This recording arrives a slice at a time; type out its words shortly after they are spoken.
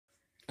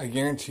I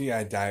guarantee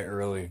I die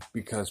early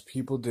because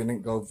people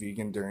didn't go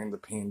vegan during the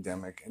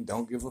pandemic and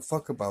don't give a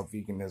fuck about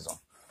veganism.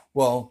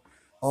 Well,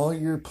 all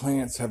your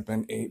plants have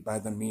been ate by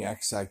the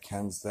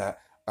Miyexikens that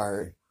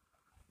are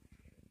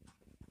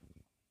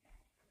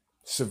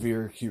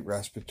severe acute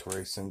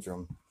respiratory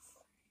syndrome.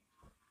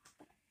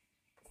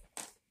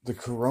 The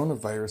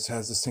coronavirus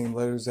has the same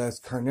letters as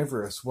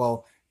carnivorous.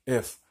 Well,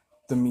 if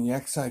the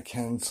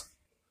Miyexikens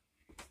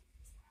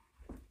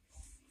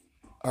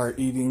are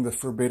eating the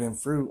forbidden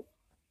fruit,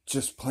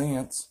 just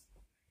plants,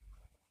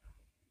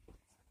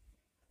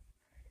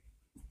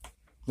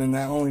 then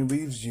that only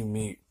leaves you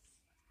meat.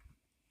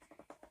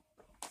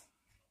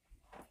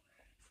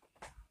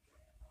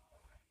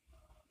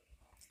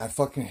 I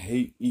fucking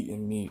hate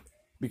eating meat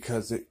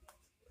because it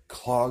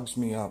clogs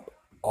me up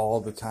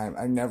all the time.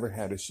 I never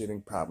had a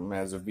shitting problem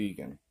as a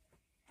vegan.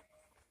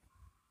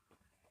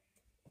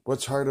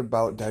 What's hard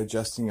about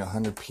digesting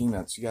 100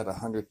 peanuts? You got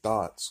 100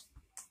 thoughts.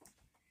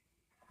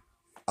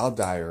 I'll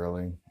die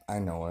early. I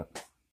know it.